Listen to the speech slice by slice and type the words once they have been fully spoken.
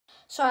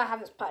So I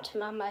haven't spoken to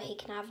Mama. He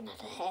can have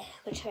another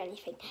haircut or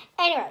anything.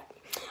 Anyway,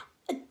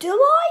 do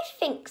I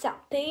think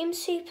that Boom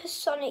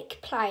supersonic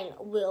plane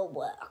will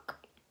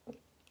work?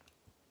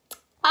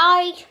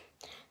 I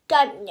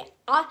don't know.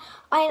 I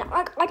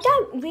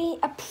don't really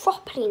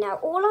properly know.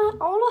 All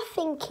I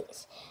think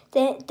is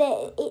that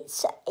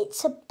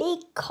it's a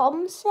big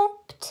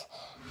concept,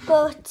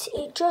 but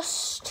it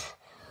just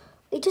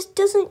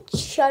doesn't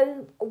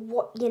show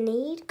what you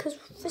need. Because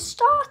for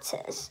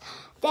starters,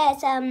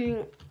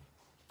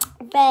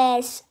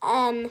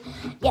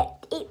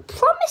 it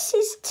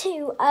promises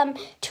to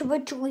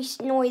reduce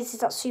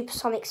noises at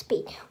supersonic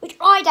speed, which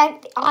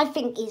I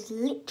think is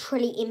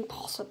literally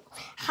impossible.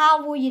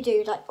 How will you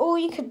do that? All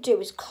you could do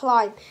is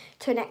climb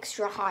to an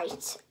extra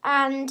height,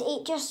 and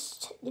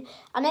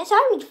it's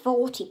only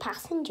 40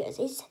 passengers.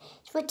 It's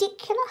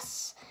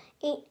ridiculous.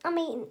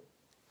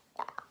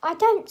 I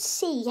don't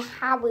see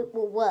how it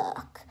will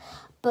work,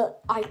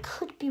 but I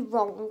could be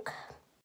wrong.